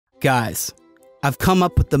Guys, I've come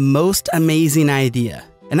up with the most amazing idea.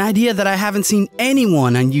 An idea that I haven't seen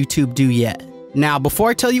anyone on YouTube do yet. Now,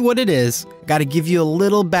 before I tell you what it is, I gotta give you a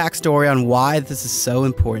little backstory on why this is so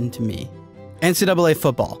important to me. NCAA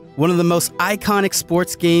football, one of the most iconic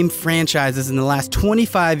sports game franchises in the last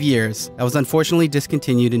 25 years, that was unfortunately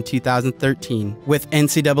discontinued in 2013 with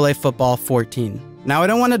NCAA Football 14. Now, I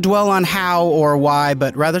don't want to dwell on how or why,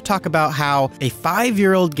 but rather talk about how a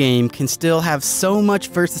 5-year-old game can still have so much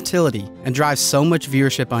versatility and drive so much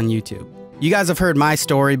viewership on YouTube. You guys have heard my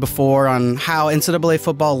story before on how NCAA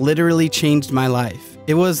football literally changed my life.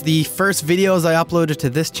 It was the first videos I uploaded to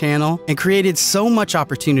this channel and created so much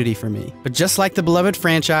opportunity for me. But just like the beloved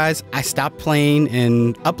franchise, I stopped playing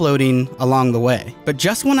and uploading along the way. But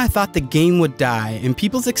just when I thought the game would die and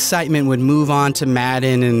people's excitement would move on to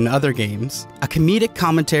Madden and other games, a comedic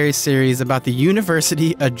commentary series about the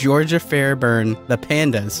University of Georgia Fairburn, the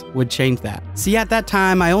Pandas, would change that. See, at that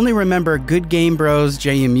time, I only remember Good Game Bros'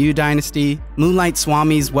 JMU Dynasty, Moonlight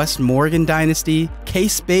Swami's West Morgan Dynasty,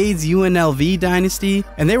 K-Spade's UNLV Dynasty,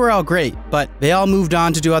 and they were all great, but they all moved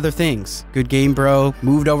on to do other things. Good Game Bro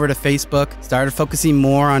moved over to Facebook, started focusing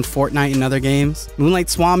more on Fortnite and other games. Moonlight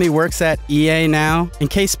Swami works at EA now, and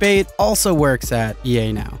K-Spade also works at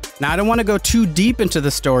EA now. Now, I don't want to go too deep into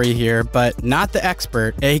the story here, but Not the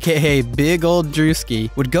Expert, aka Big Old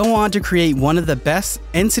Drewski, would go on to create one of the best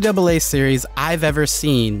NCAA series I've ever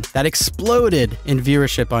seen that exploded in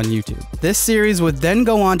viewership on YouTube. This series would then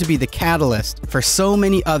go on to be the catalyst for so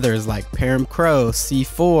many others like Perram Crowe,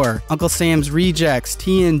 C4, Uncle Sam's Rejects,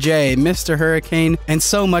 T&J, Mr. Hurricane, and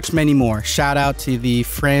so much many more. Shout out to the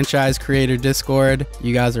franchise creator Discord.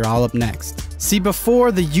 You guys are all up next. See,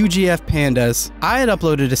 before the UGF Pandas, I had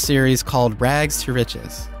uploaded a series called Rags to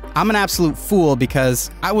Riches. I'm an absolute fool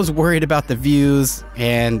because I was worried about the views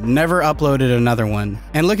and never uploaded another one.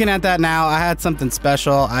 And looking at that now, I had something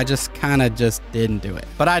special. I just didn't do it.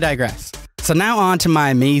 But I digress. So now on to my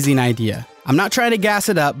amazing idea. I'm not trying to gas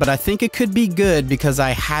it up, but I think it could be good because I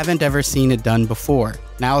haven't ever seen it done before.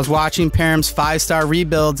 Now, I was watching Perram's 5-star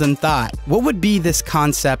rebuilds and thought, what would be this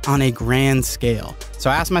concept on a grand scale? So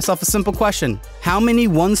I asked myself a simple question. How many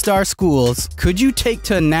 1-star schools could you take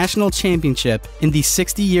to a national championship in the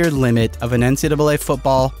 60-year limit of an NCAA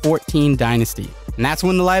football 14 dynasty? And that's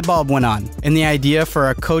when the light bulb went on, and the idea for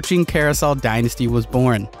a coaching carousel dynasty was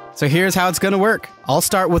born. So here's how it's gonna work. I'll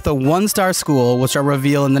start with a 1-star school, which I'll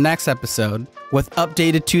reveal in the next episode, with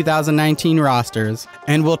updated 2019 rosters,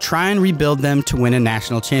 and we'll try and rebuild them to win a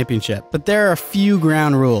national championship. But there are a few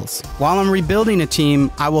ground rules. While I'm rebuilding a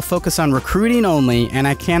team, I will focus on recruiting only, and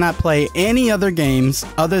I cannot play any other games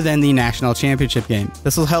other than the national championship game.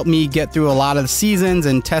 This will help me get through a lot of the seasons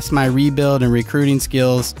and test my rebuild and recruiting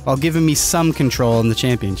skills while giving me some control in the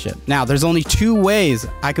championship. Now, there's only 2 ways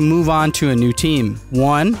I can move on to a new team.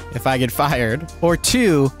 1, if I get fired, or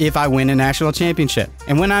 2, if I win a national championship.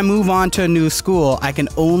 And when I move on to a new school, I can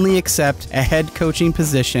only accept a head coaching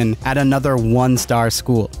position at another 1-star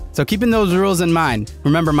school. So keeping those rules in mind,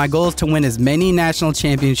 remember my goal is to win as many national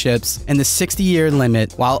championships in the 60-year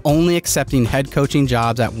limit while only accepting head coaching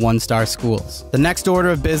jobs at 1-star schools. The next order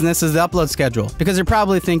of business is the upload schedule, because you're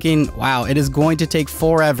probably thinking, wow, it is going to take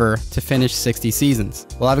forever to finish 60 seasons.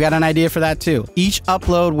 Well, I've got an idea for that too. Each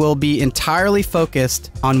upload will be entirely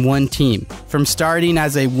focused on one team, from starting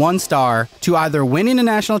as a 1-star to either winning a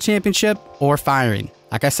national championship or firing.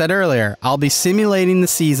 Like I said earlier, I'll be simulating the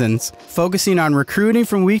seasons, focusing on recruiting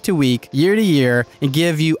from week to week, year to year, and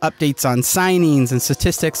give you updates on signings and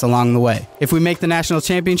statistics along the way. If we make the national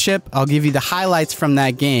championship, I'll give you the highlights from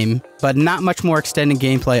that game, but not much more extended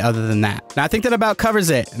gameplay other than that. Now, I think that about covers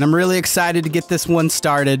it, and I'm really excited to get this one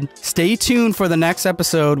started. Stay tuned for the next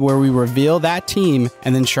episode where we reveal that team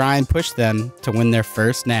and then try and push them to win their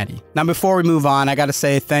first natty. Now, before we move on, I gotta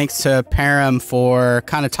say thanks to Perram for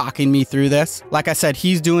kind of talking me through this. Like I said,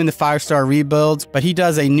 he's doing the 5-star rebuilds, but he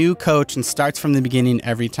does a new coach and starts from the beginning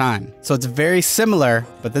every time. So it's very similar,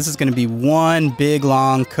 but this is gonna be one big,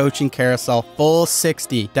 long coaching carousel, full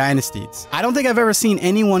 60 dynasties. I don't think I've ever seen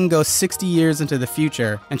anyone go 60 years into the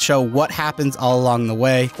future and show what happens all along the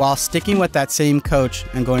way while sticking with that same coach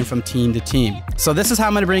and going from team to team. So this is how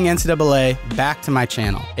I'm going to bring NCAA back to my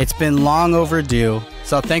channel. It's been long overdue.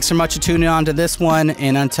 So thanks so much for tuning on to this one,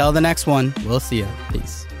 and until the next one, we'll see you.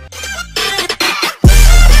 Peace.